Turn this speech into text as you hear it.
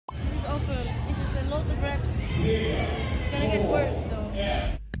get worse though.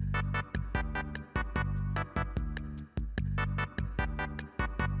 Yeah.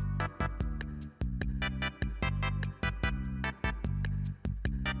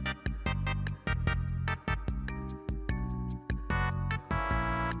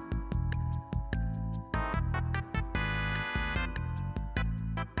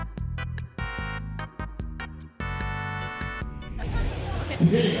 Okay.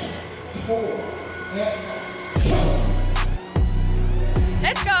 3, 2, 1.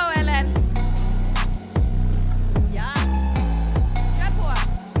 Let's go, Ellen! Ja! Kör på!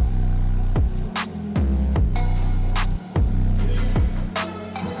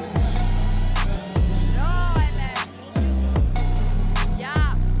 Bra, Ellen! Ja!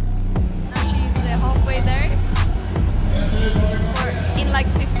 Now she's halfway there. Or in like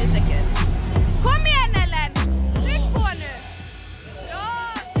 50 seconds. Kom igen, Ellen! Tryck på nu! Bra,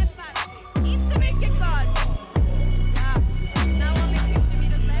 kämpa! Inte mycket kvar! Ja! Now only 50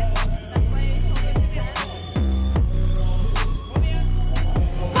 meters left. That's why it's only 50.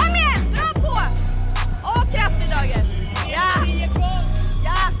 Kom igen! Dra på! Och kraft i dagen! Ja!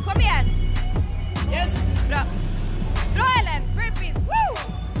 Ja, kom igen! Yes! Bra! Bra, Ellen! Burpees! Woo!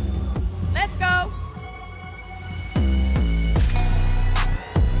 Let's go!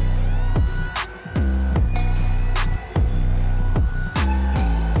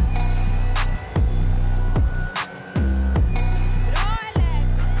 Bra, Ellen!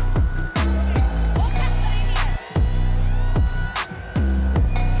 Och kasta dig ner!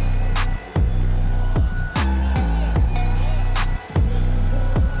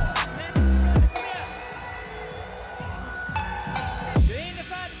 Du är inne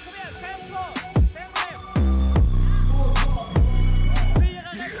färdig, kom igen, 5 kvar, 5 rätt. 4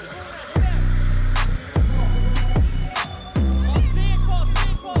 repetitioner, kom igen. Och 3 kvar, 3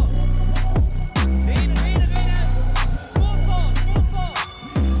 kvar. Du är inne. 2 kvar, 2 kvar.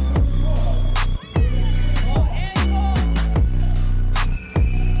 Och 1 kvar.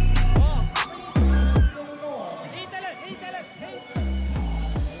 Hit eller, hit eller, hit.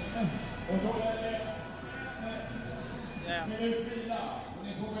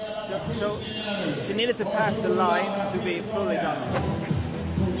 So she needed to pass the line to be fully done.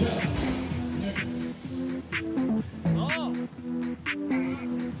 Ja,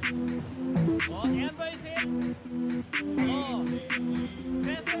 en böj till. Ja,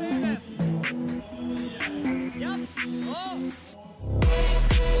 pressa huvudet. Ja, ja.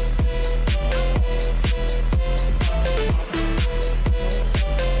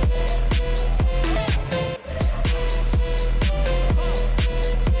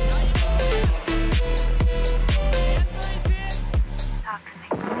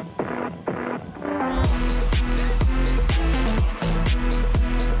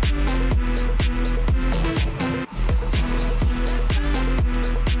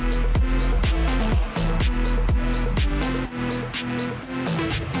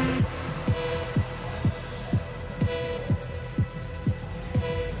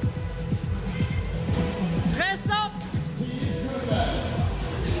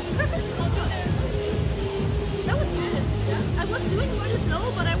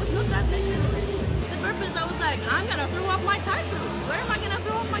 I'm gonna throw off my tattoo. Where am I gonna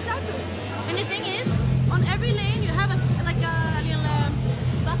throw off my tattoo? And the thing is, on every lane you have a little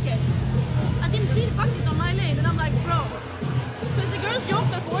bucket. I didn't see the bucket on my lane, and I'm like, bro. Because the girls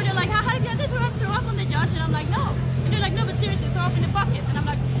joked before, they're like, haha, can they throw up on the judge? And I'm like, no. And they're like, no, but seriously, throw up in the bucket. And I'm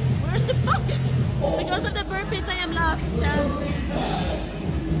like, where's the bucket? Because of the burpees, I am last chance.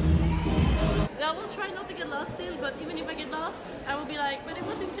 I will try not to get lost still, but even if I get lost, I will be like, but it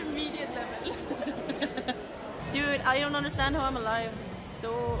was intermediate level. Dude, I don't understand how I'm alive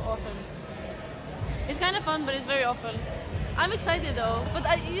so often. It's kind of fun, but it's very awful. I'm excited though, but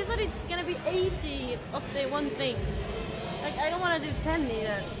you said it's gonna be 80 of the one thing. Like, I don't want to do 10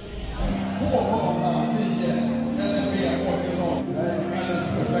 either.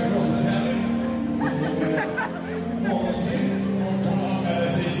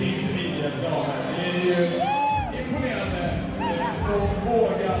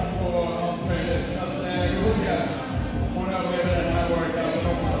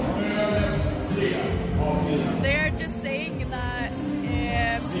 They're just saying that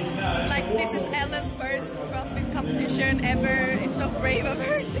like this is Ellen's first CrossFit competition ever. It's so brave of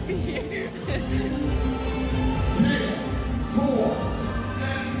her to be here.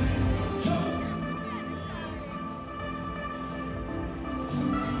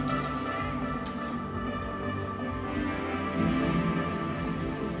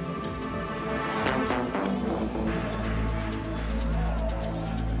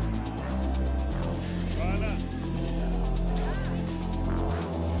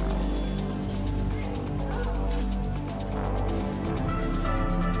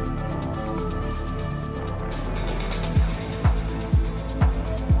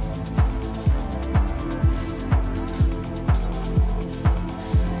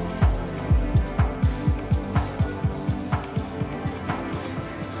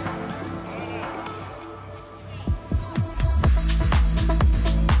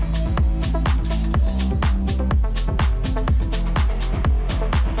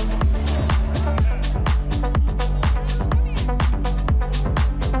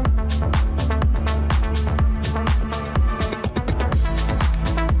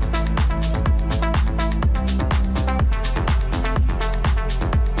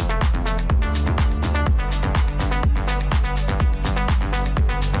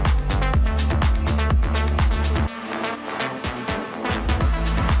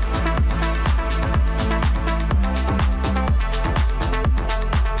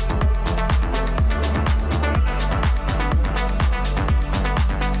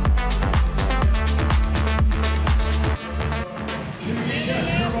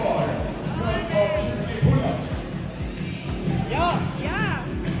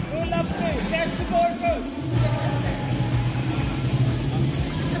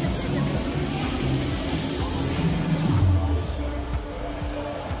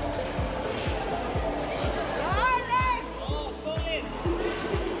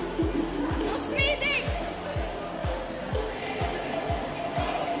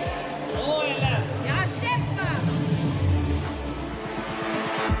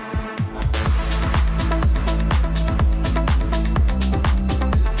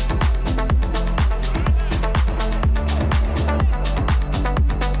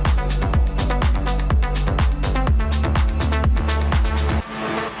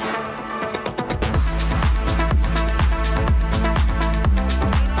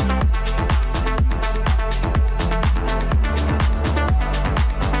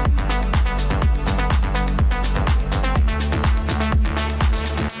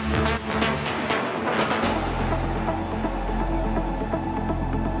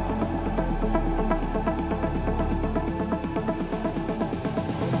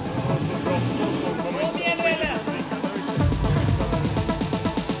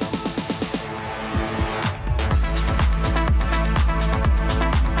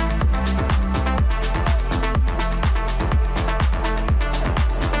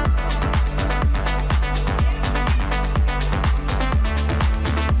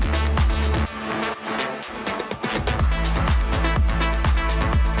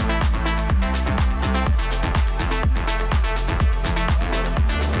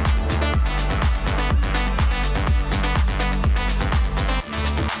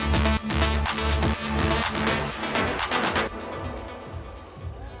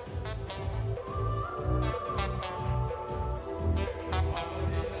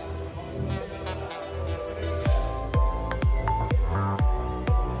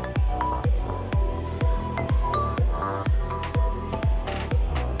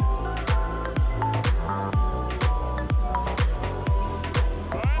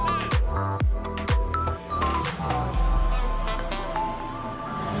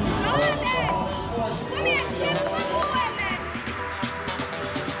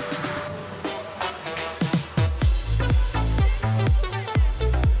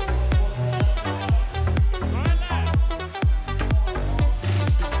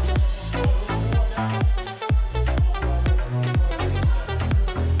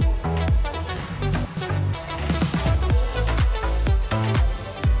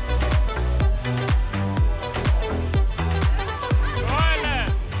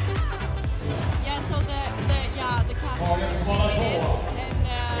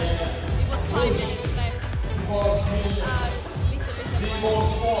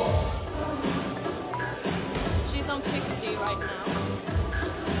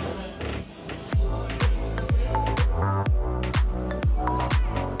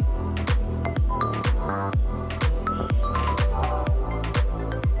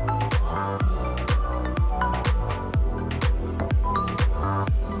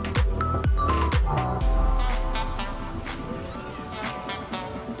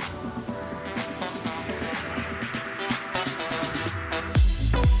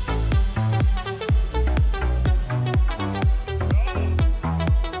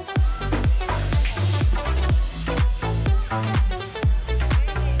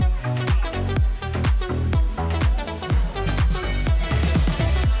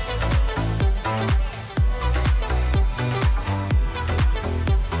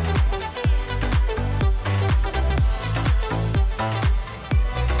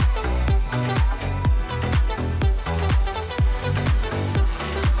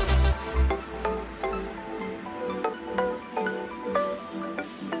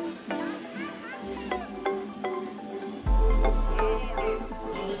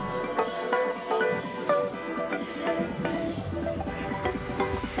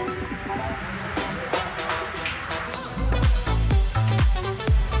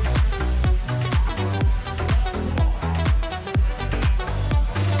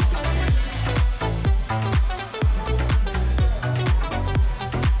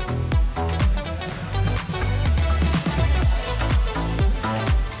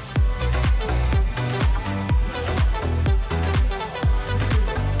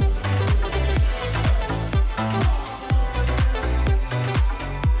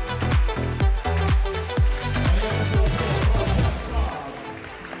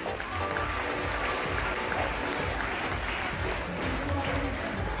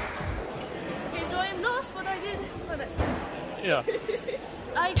 Yeah.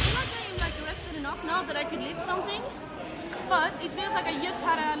 I feel like I am like rested enough now that I could lift something, but it feels like I just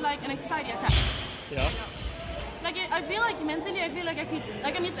had an anxiety attack. Yeah. Like I feel like mentally, I feel like I could,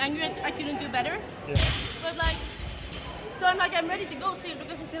 like I'm just angry I couldn't do better. Yeah. But like, so I'm ready to go still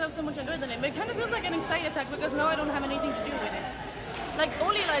because I still have so much adrenaline. But it kind of feels like an anxiety attack because now I don't have anything to do with it. Like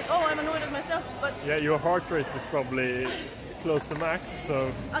only like, oh, I'm annoyed at myself, but Yeah, your heart rate is probably close to max,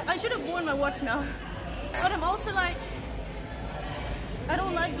 so I should have worn my watch now. But I'm also like, I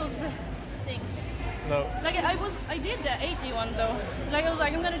don't like those things. no. Like I did the 80 one though. Like I was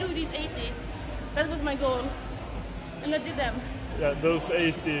like, I'm gonna do these 80. That was my goal, and I did them. Yeah, those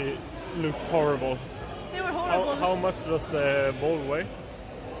 80 looked horrible. They were horrible. How much does the ball weigh?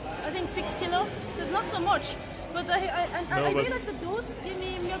 I think 6 kilos. So it's not so much. But I but- realized that those give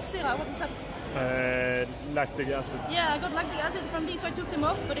me mjölksyra. What is that? Lactic acid. Yeah, I got lactic acid from these, so I took them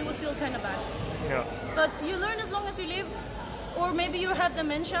off, but it was still kind of bad. Yeah. But you learn as long as you live, or maybe you have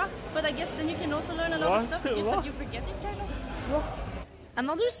dementia, but I guess then you can also learn a lot of What? stuff, just What? that you forget it kind of.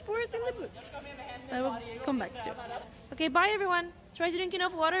 Another sport in the books I will come back to. Okay, bye everyone. Try to drink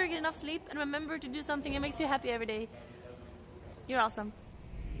enough water, get enough sleep, and remember to do something that makes you happy every day. You're awesome.